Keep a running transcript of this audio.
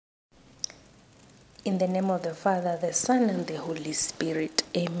In the name of the Father, the Son, and the Holy Spirit.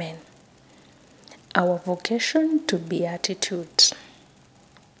 Amen. Our vocation to beatitude.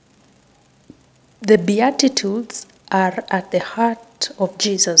 The Beatitudes are at the heart of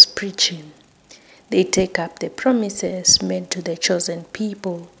Jesus' preaching. They take up the promises made to the chosen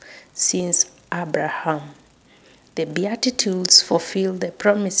people since Abraham. The Beatitudes fulfill the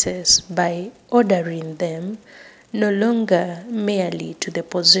promises by ordering them no longer merely to the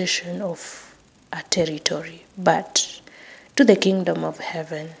possession of a territory, but to the kingdom of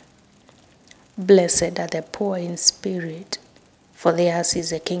heaven. Blessed are the poor in spirit, for theirs is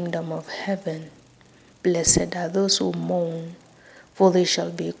the kingdom of heaven. Blessed are those who mourn, for they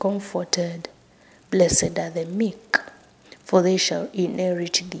shall be comforted. Blessed are the meek, for they shall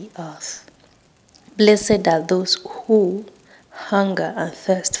inherit the earth. Blessed are those who hunger and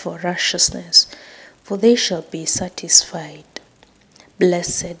thirst for righteousness, for they shall be satisfied.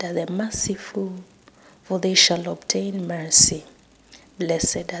 Blessed are the merciful, for they shall obtain mercy.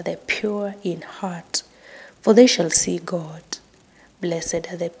 Blessed are the pure in heart, for they shall see God.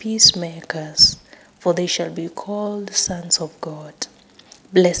 Blessed are the peacemakers, for they shall be called sons of God.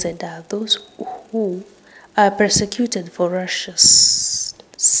 Blessed are those who are persecuted for righteousness'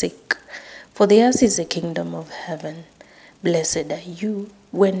 sake, for theirs is the kingdom of heaven. Blessed are you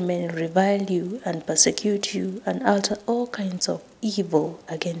when men revile you and persecute you and utter all kinds of evil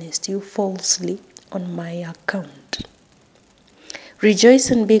against you falsely on my account. Rejoice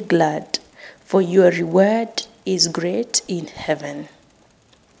and be glad, for your reward is great in heaven.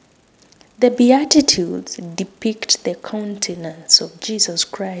 The Beatitudes depict the countenance of Jesus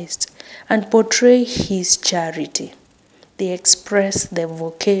Christ and portray his charity. They express the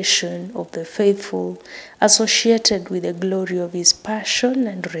vocation of the faithful associated with the glory of his passion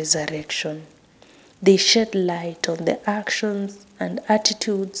and resurrection. They shed light on the actions and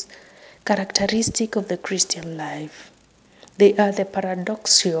attitudes characteristic of the Christian life. They are the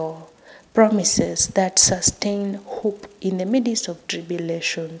paradoxical promises that sustain hope in the midst of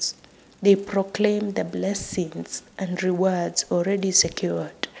tribulations. They proclaim the blessings and rewards already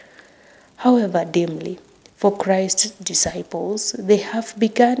secured. However dimly, for Christ's disciples, they have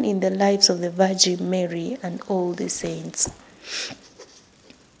begun in the lives of the Virgin Mary and all the saints.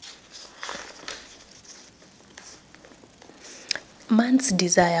 Man's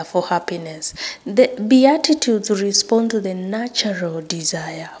desire for happiness. The Beatitudes respond to the natural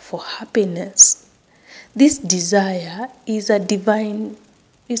desire for happiness. This desire is of divine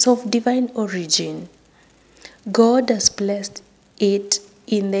origin. God has placed it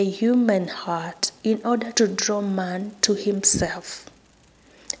in the human heart in order to draw man to himself,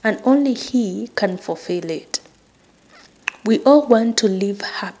 and only he can fulfill it. We all want to live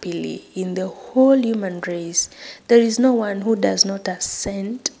happily. In the whole human race, there is no one who does not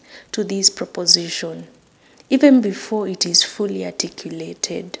assent to this proposition, even before it is fully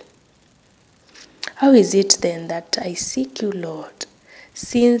articulated. How is it then that I seek you, Lord?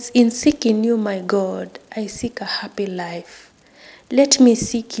 Since in seeking you, my God, I seek a happy life. Let me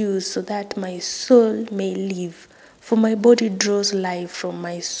seek you so that my soul may live, for my body draws life from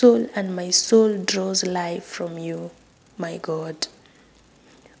my soul, and my soul draws life from you, my God.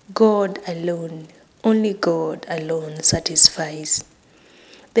 God alone, only God alone satisfies.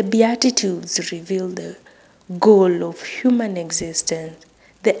 The Beatitudes reveal the goal of human existence,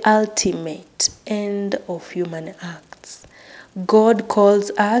 the ultimate end of human acts. God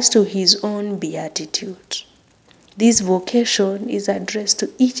calls us to his own beatitude. This vocation is addressed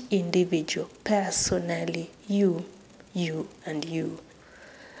to each individual personally, you, and you,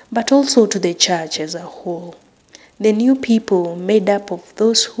 but also to the church as a whole. The new people made up of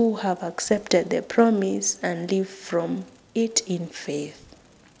those who have accepted the promise and live from it in faith.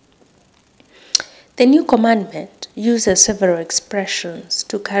 The New Commandment uses several expressions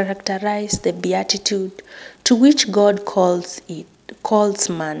to characterize the beatitude to which God calls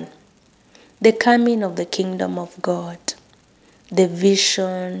man. The coming of the kingdom of God, the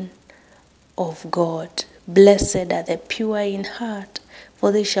vision of God. Blessed are the pure in heart,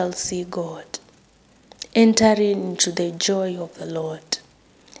 for they shall see God. Entering into the joy of the Lord,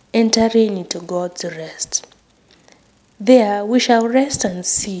 entering into God's rest. There we shall rest and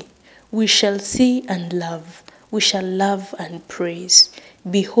see, we shall see and love, we shall love and praise.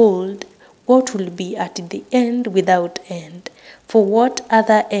 Behold, what will be at the end without end? For what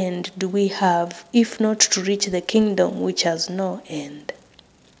other end do we have, if not to reach the kingdom which has no end?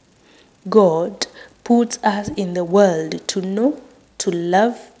 God puts us in the world to know, to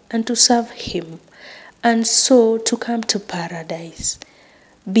love, and to serve him, and so to come to paradise.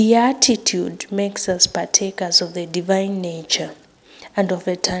 Beatitude makes us partakers of the divine nature and of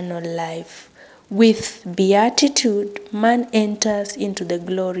eternal life. With beatitude, man enters into the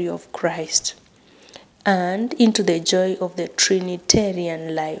glory of Christ and into the joy of the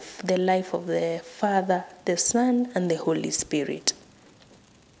Trinitarian life, the life of the Father, the Son, and the Holy Spirit.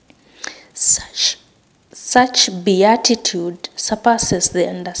 Such beatitude surpasses the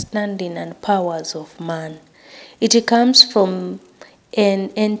understanding and powers of man. It comes from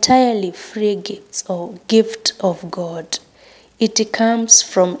an entirely free gift of God. It comes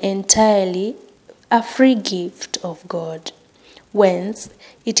from entirely a free gift of God, whence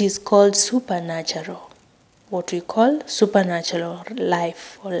it is called supernatural. What we call supernatural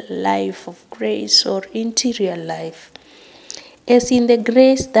life, or life of grace, or interior life. As in the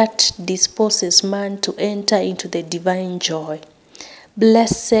grace that disposes man to enter into the divine joy.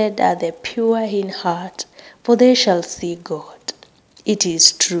 Blessed are the pure in heart, for they shall see God. It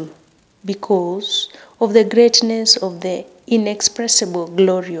is true, because of the greatness of the inexpressible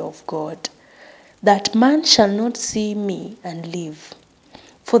glory of God, that man shall not see me and live.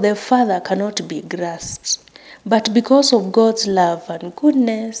 For the Father cannot be grasped, but because of God's love and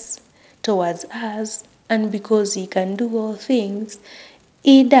goodness towards us, and because He can do all things,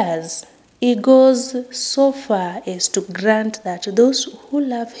 He does. He goes so far as to grant that those who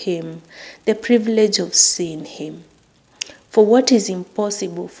love Him the privilege of seeing Him. For what is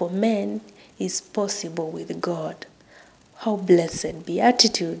impossible for men is possible with God. How blessed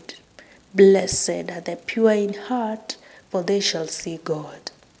beatitude! Blessed are the pure in heart, for they shall see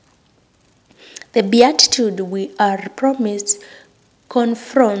God. The beatitude we are promised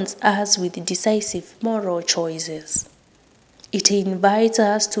confronts us with decisive moral choices. It invites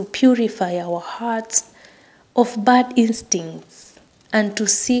us to purify our hearts of bad instincts and to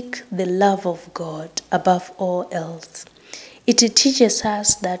seek the love of God above all else. It teaches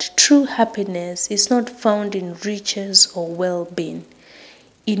us that true happiness is not found in riches or well-being,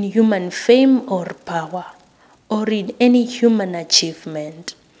 in human fame or power, or in any human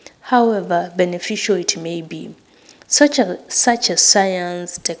achievement, however beneficial it may be, such as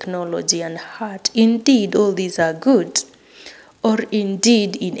science, technology, and art. Indeed, all these are good, or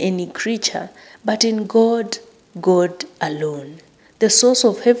indeed in any creature, but in God, God alone, the source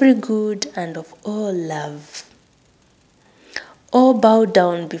of every good and of all love. All bow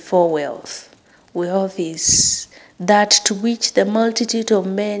down before wealth. Wealth is that to which the multitude of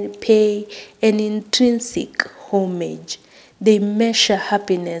men pay an intrinsic homage. They measure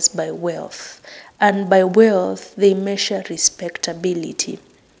happiness by wealth, and by wealth they measure respectability.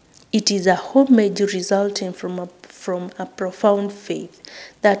 It is a homage resulting from a profound faith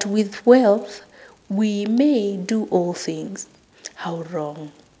that with wealth we may do all things. How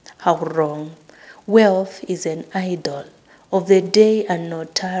wrong! How wrong! Wealth is an idol of the day and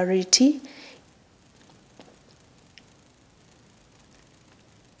notoriety.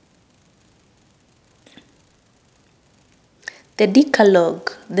 The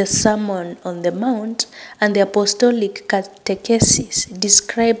Decalogue, the Sermon on the Mount, and the Apostolic Catechesis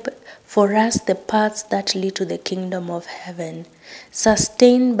describe for us the paths that lead to the kingdom of heaven.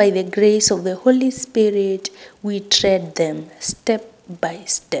 Sustained by the grace of the Holy Spirit, we tread them step by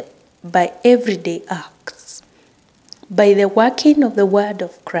step, by everyday acts. By the working of the word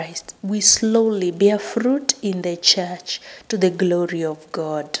of Christ, we slowly bear fruit in the church to the glory of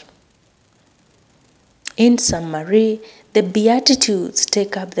God. In summary, the Beatitudes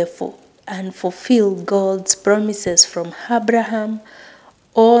take up and fulfill God's promises from Abraham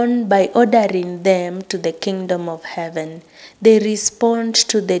on by ordering them to the kingdom of heaven. They respond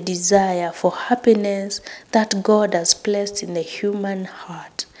to the desire for happiness that God has placed in the human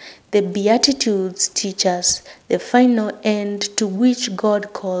heart. The Beatitudes teach us the final end to which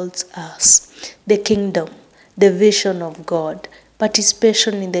God calls us, the kingdom, the vision of God,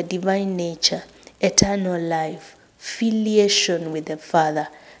 participation in the divine nature, eternal life, filiation with the Father,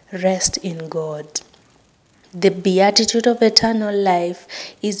 rest in God. The beatitude of eternal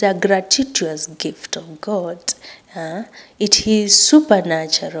life is a gratuitous gift of God. It is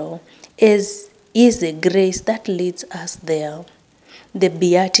supernatural, as is the grace that leads us there. The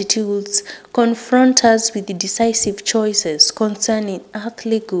Beatitudes confront us with decisive choices concerning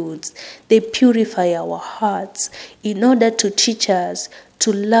earthly goods. They purify our hearts in order to teach us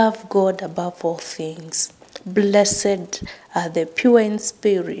to love God above all things. Blessed are the pure in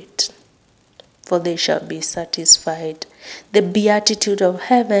spirit, for they shall be satisfied. The Beatitude of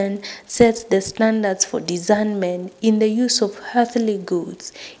heaven sets the standards for discernment in the use of earthly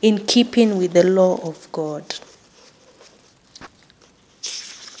goods in keeping with the law of God.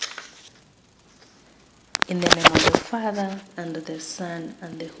 In the name of the Father, and of the Son,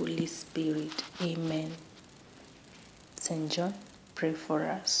 and the Holy Spirit. Amen. St. John, pray for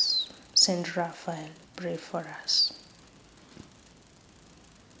us. Saint Raphael, pray for us.